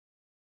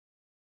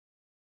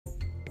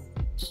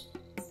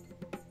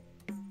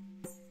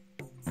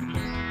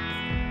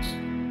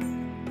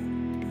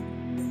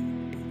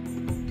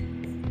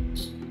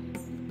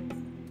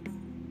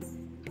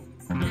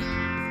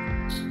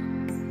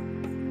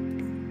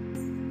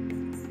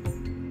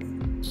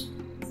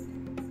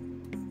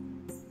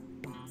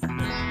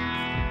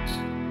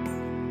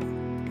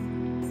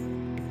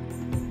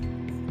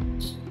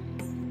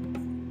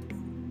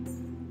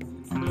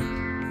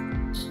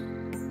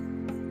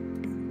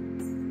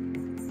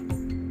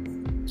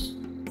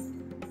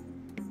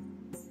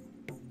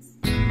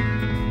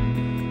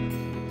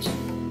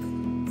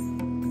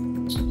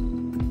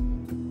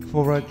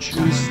for I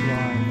choose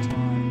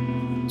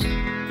lifetime.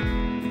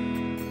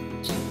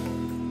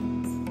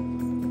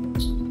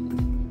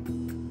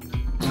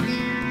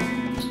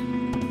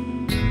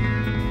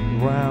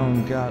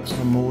 Round God,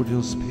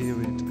 primordial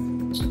spirit,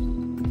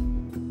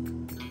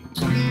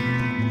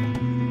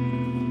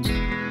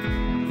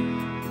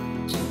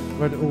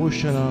 red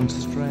ocean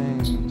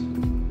unstrained,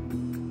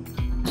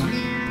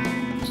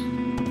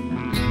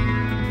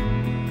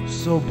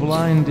 so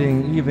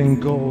blinding even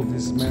gold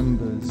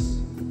dismembers.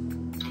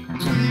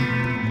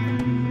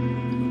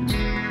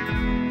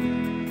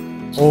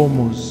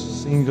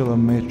 Ormus, singular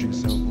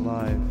matrix of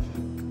life.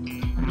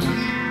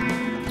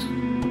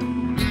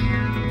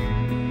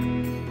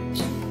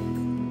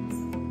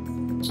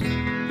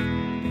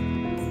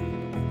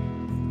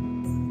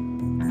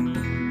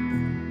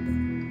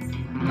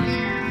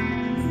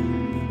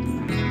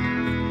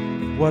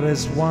 What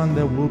is one,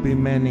 there will be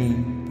many.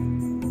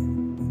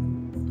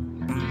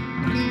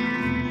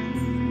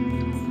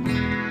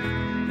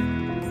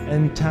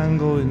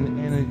 Entangled in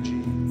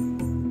energy,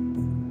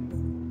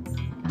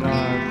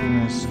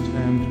 darkness,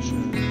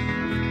 temperature.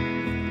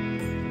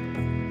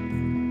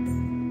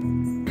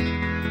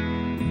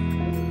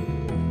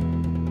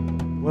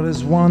 What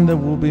is one, there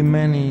will be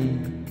many.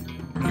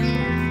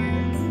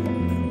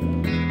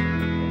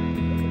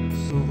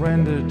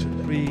 Surrender to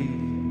breathe.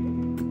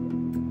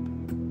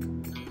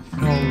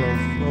 Follow,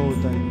 flow,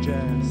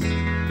 digest.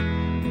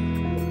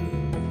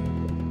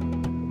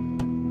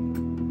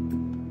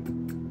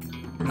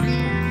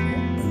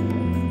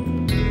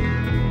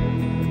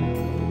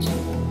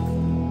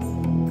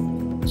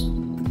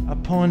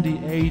 Upon the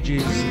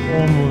ages,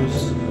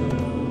 Ormus,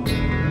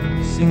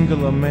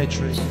 singular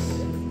matrix.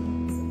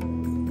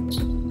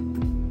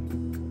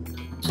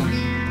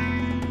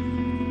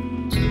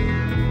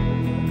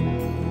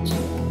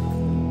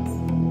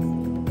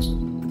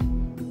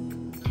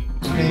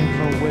 Came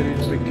from where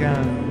it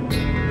began,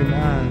 in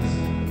us.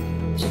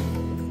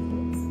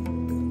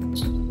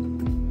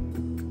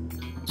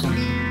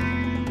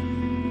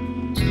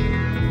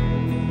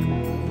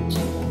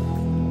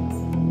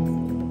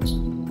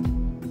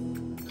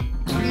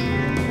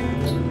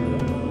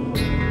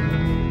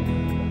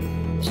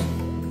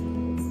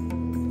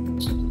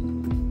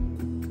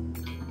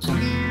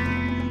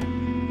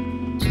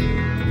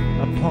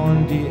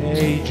 Upon the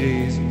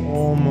ages,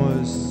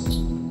 Ormus,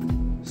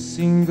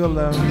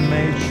 singular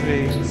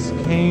matrix,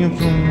 came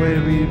from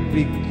where we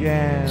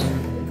began,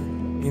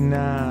 in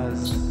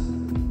us.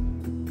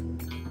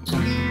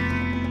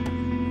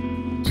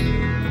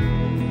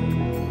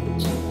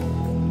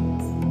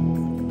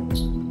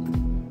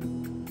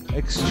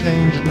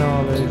 Exchange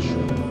knowledge.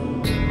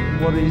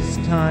 What is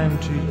time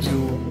to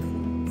you?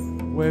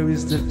 Where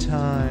is the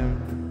time?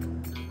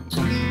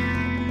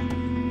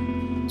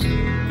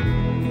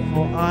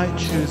 For I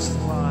choose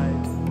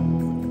light,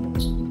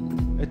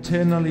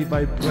 eternally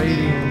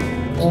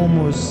vibrating,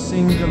 almost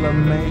singular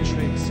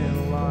matrix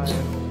in life.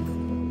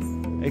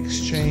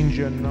 Exchange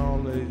your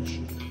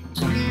knowledge.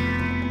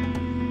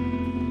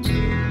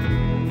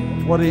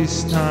 What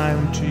is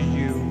time to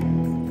you?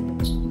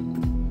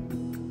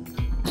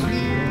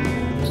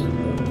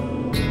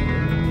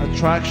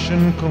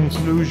 Attraction,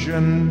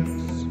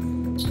 conclusions,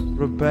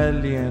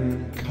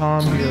 rebellion,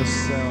 calm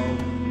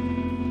yourself.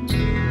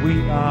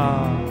 We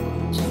are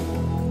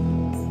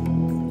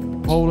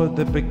whole at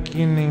the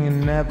beginning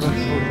and never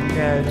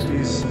forget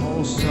this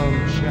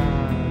wholesome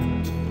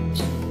chant.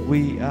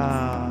 We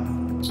are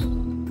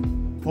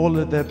whole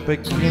at the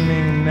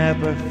beginning,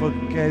 never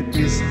forget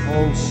this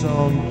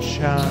wholesome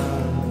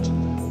chant.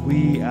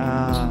 We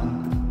are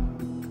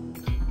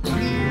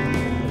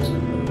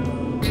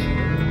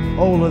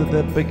all at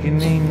the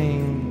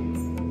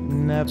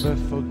beginning, never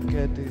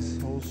forget this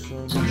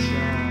wholesome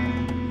chant.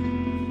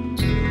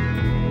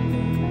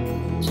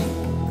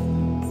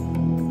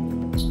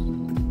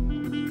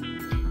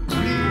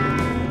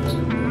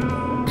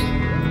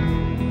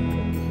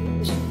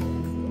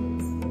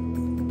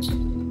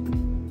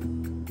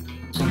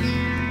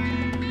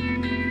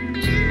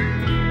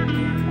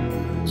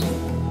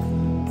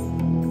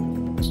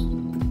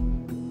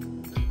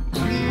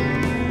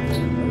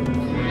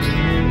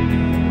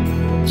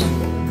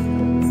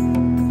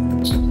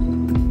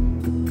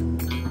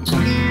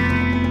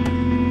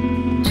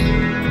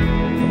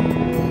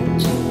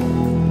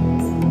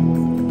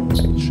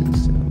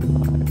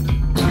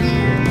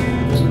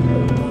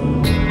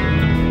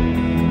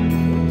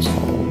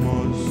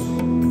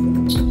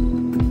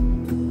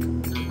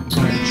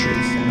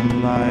 Matrix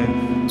in life.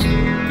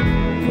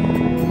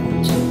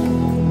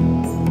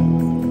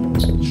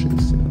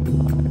 Matrix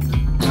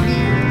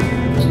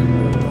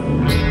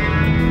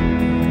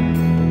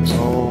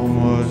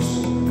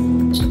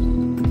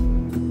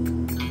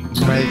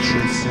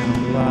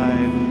in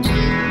life.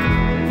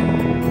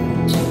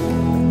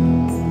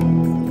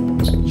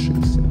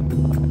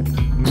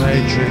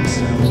 Matrix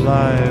in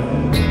life.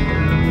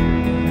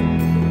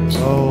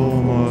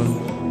 Almost.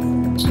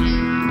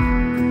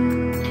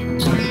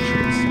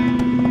 Matrix in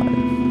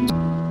life.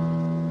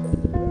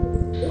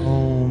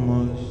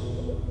 Almost.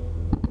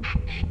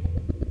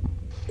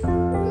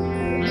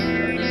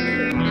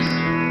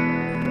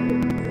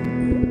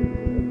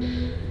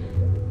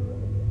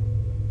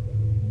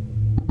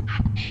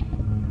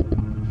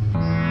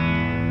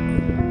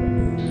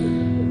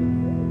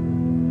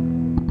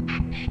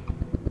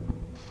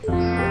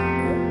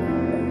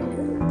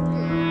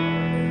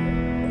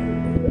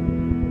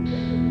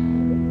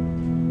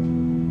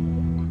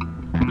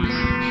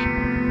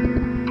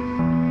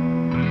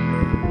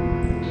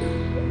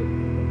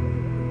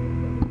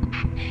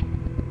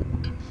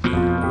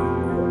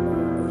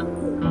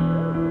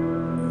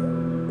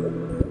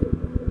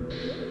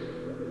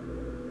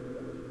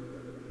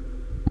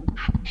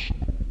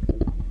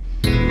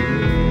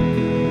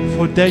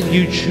 For that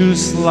you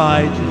choose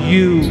light,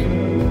 you.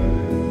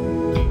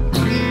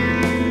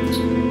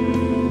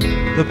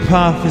 The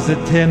path is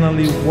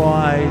eternally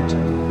wide.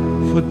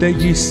 For that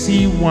you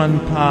see one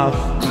path,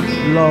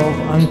 love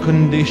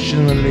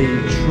unconditionally,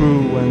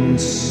 true and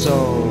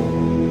so.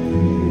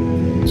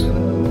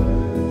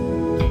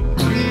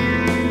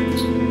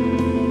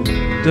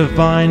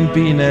 Divine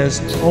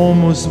Venus,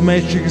 almost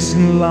matrix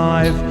in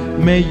life,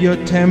 may your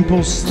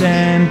temple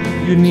stand,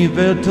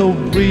 universal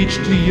reach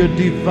to your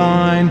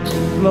divine,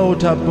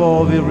 float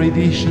above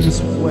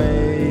erudition's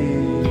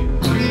wave,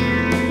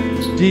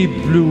 deep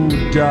blue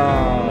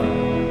dark.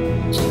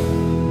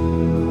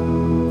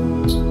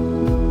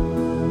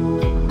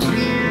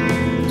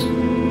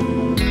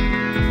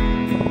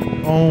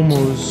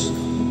 Almost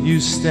you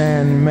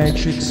stand,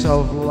 matrix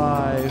of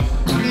life,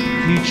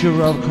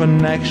 teacher of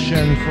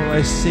connection, for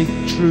I seek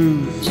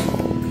truth.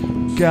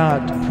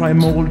 God,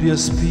 primordial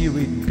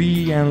spirit,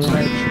 be and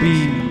let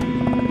be.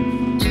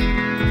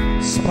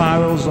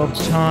 Spirals of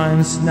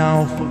times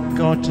now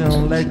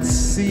forgotten, let's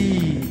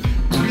see.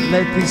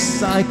 Let this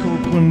cycle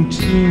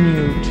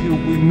continue till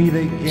we meet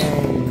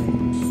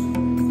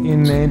again.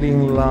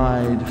 Innating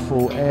light,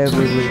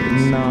 forever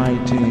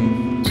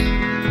igniting.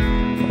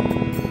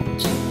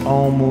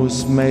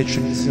 Almost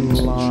matrix in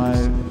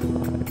life.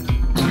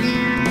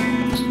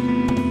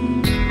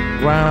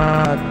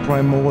 Right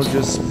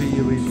primordial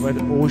spirit,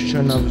 red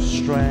ocean of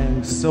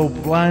strength, so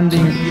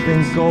blinding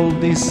even gold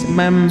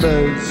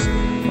dismembers,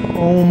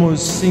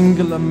 almost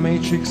singular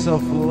matrix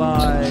of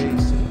light.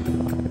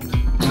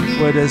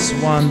 Where there's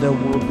one, there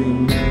will be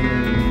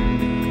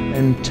many,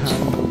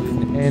 entangled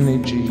in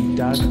energy,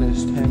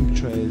 darkness,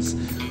 temptress.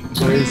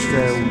 Where's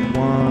there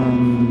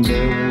one,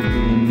 there will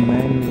be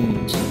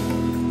many.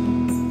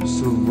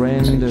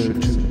 Surrender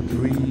to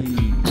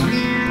breathe,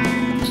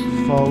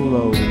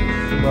 follow,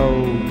 flow,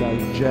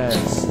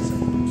 digest.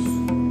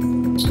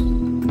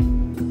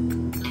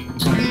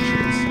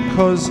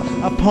 Cause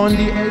upon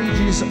the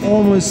ages,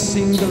 almost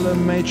singular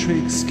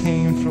matrix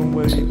came from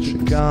where it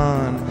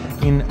began.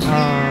 In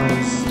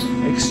us,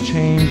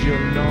 exchange your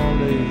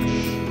knowledge.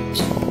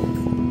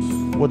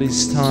 What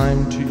is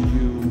time to you?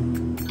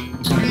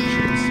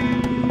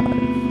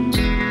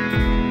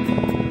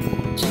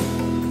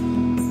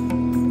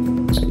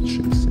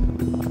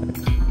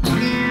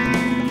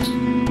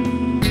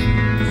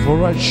 For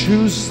I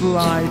choose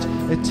light,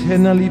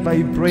 eternally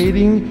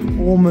vibrating,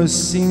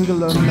 almost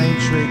singular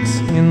matrix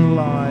in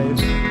life.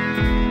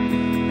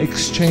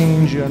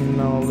 Exchange your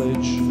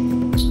knowledge.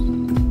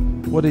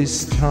 What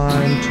is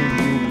time to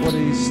you? What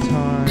is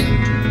time to you?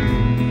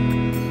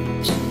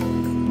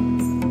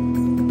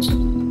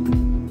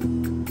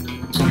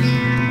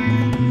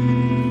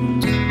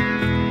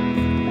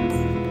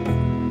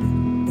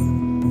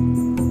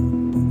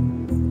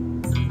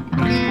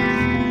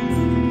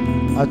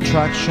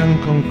 Attraction,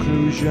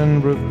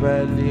 conclusion,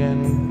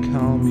 rebellion,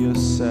 calm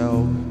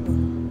yourself.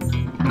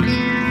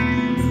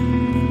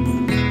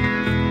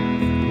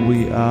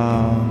 We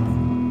are.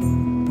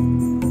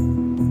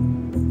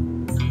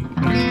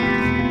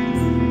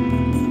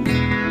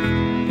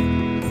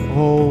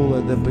 All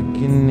at the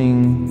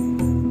beginning,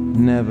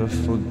 never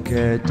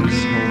forget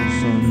this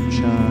wholesome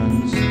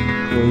chant.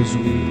 Cause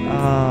we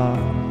are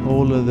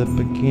all at the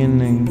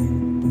beginning.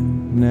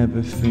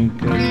 Never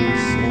forget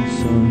this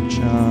awesome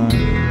chant.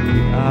 We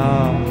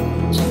are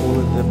all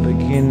at the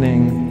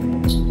beginning.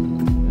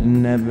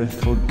 Never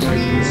forget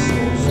this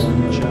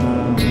awesome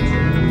chant.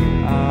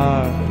 We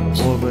are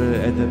all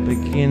at the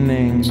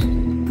beginning.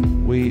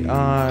 We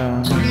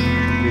are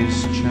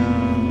this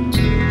chant.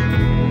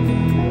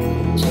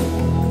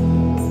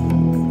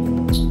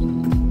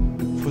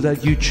 For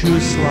that you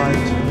choose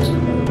light.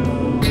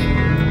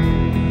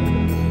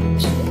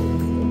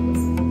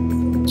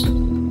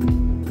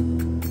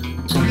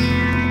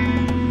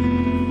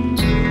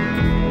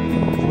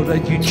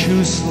 That you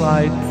choose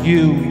light,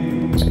 you.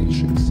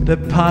 The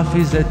path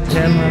is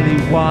eternally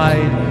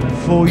wide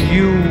for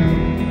you.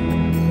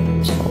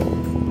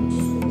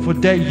 For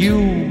that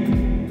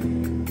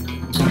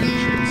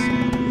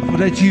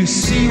you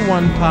see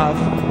one path,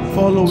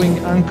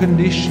 following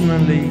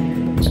unconditionally,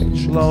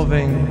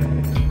 loving,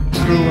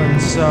 true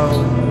and so.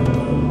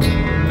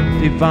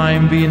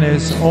 Divine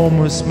Venus,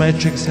 almost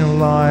matrix in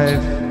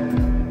life.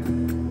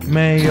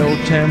 May your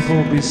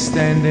temple be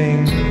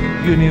standing,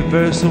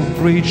 universal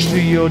breach to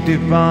your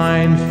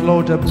divine,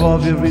 float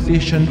above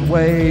iridescent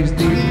waves,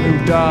 deep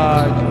blue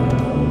dark.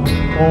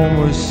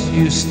 Almost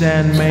you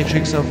stand,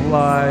 matrix of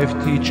life,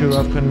 teacher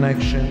of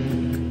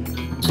connection.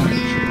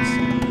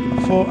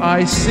 For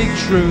I seek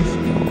truth,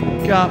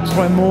 God,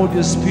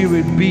 primordial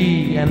spirit,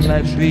 be and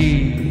let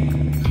be.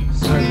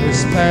 So the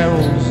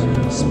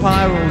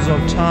spirals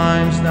of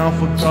times now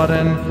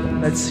forgotten.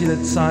 Let's see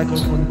that cycle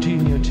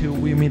continue till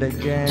we meet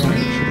again,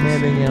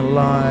 shimmering in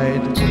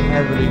light,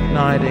 ever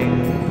igniting.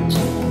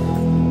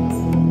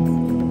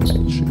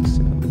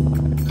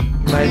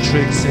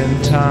 Matrix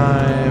in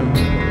time.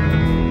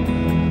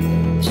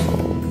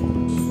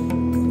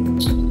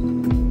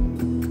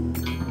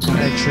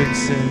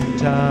 Matrix in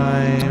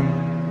time.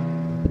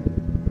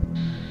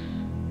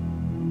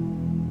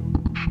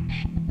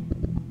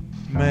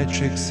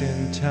 Matrix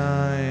in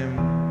time.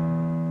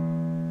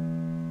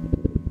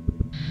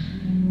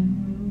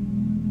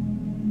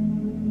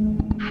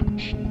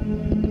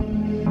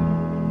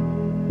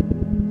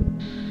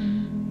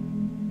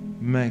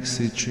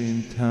 Message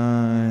in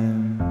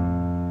time.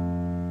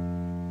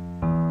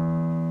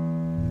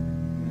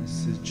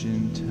 Message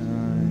in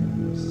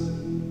times.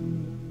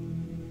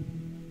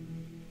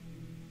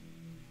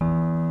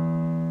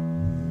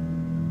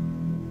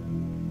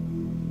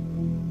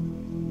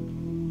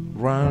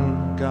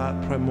 Run,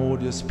 God,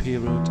 primordial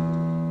spirit,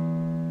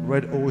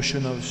 red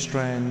ocean of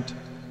strength,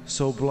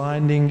 so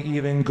blinding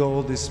even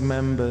gold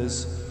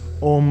dismembers,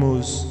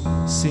 Ormus,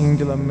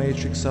 singular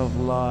matrix of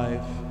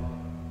life.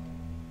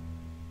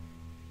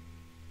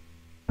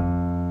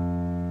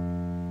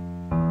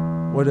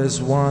 Where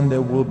there's one,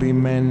 there will be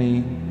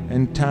many,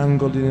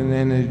 entangled in an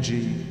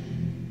energy.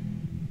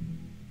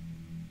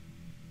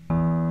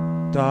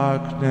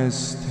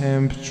 Darkness,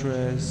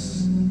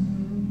 temptress.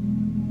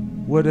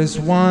 Where there's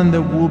one,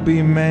 there will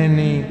be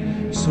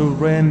many,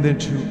 surrender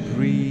to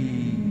breathe.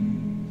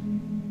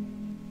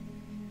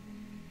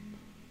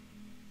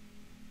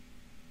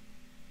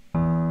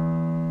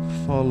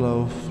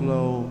 Follow,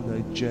 flow,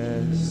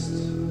 digest.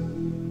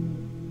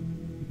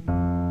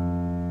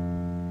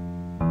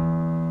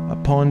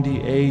 Upon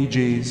the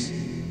ages,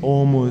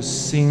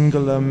 almost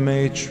singular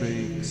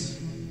matrix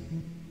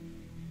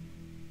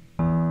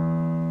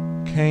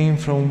came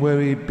from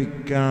where it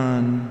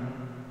began.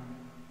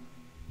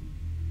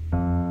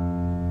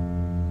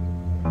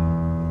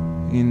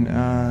 In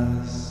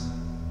us.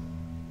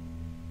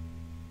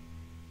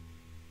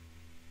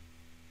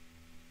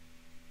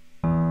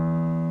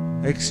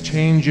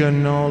 Exchange your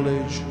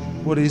knowledge,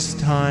 what is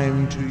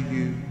time to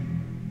you?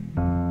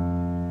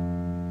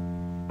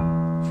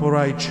 For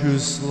I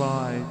choose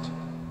light.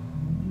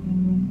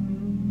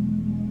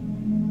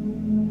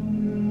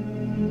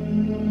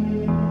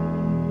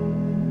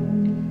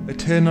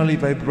 Eternally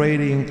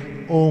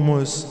vibrating,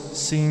 almost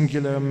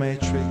singular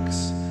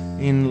matrix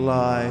in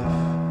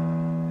life.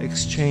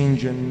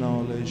 Exchange your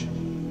knowledge,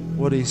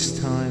 what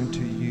is time to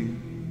you?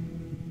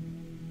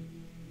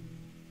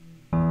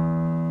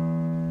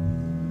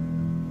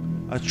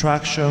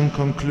 Attraction,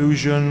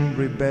 conclusion,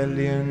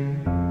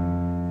 rebellion,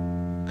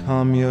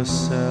 calm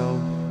yourself,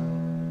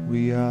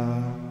 we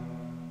are.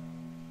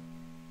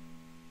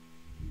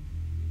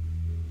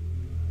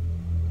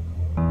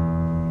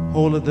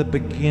 All at the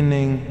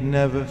beginning,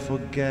 never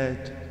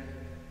forget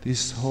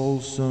this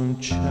wholesome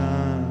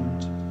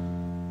chant.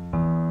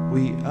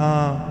 We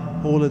are.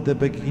 All at the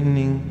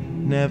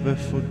beginning, never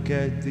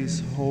forget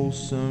this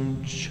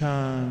wholesome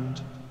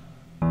chant.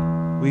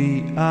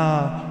 We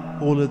are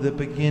all at the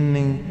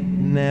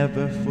beginning,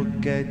 never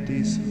forget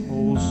this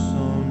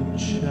wholesome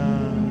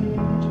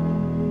chant.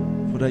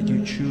 For that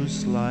you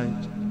choose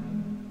light,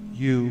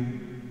 you.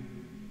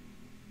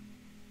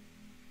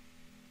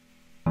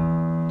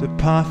 The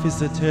path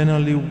is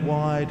eternally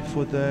wide,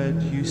 for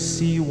that you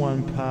see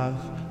one path,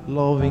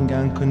 loving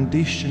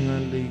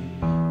unconditionally,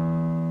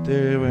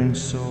 there and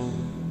so.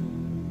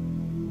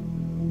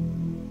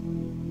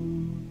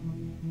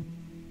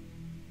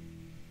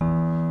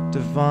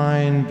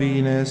 Divine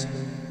Venus,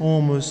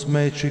 almost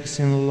matrix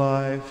in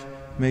life,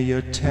 may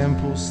your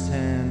temple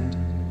stand,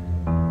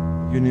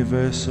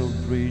 universal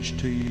bridge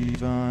to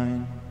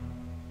divine.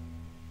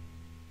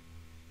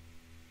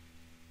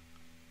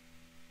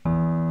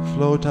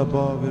 Float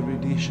above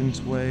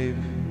iridiation's wave,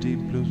 deep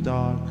blue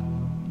dark.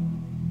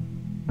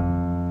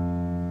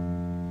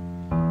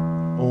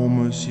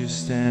 Almost you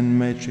stand,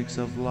 matrix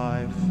of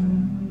life.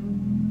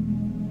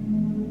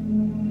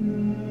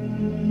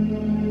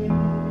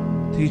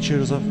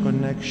 Teachers of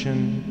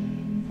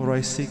connection, for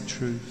I seek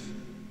truth.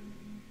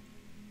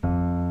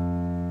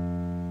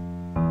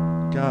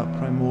 God,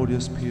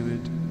 primordial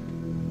spirit,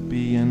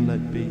 be and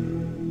let be.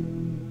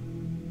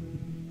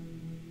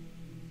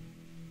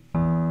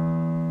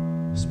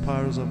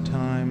 Spirals of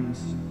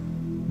times,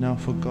 now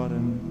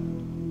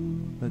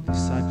forgotten, let the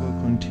cycle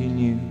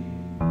continue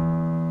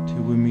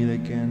till we meet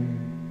again.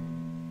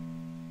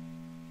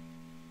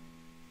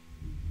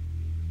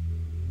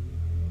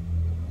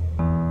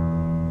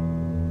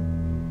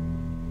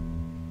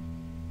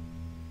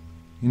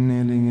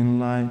 Inhaling in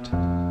light,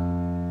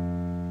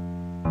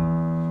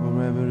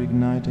 forever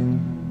igniting.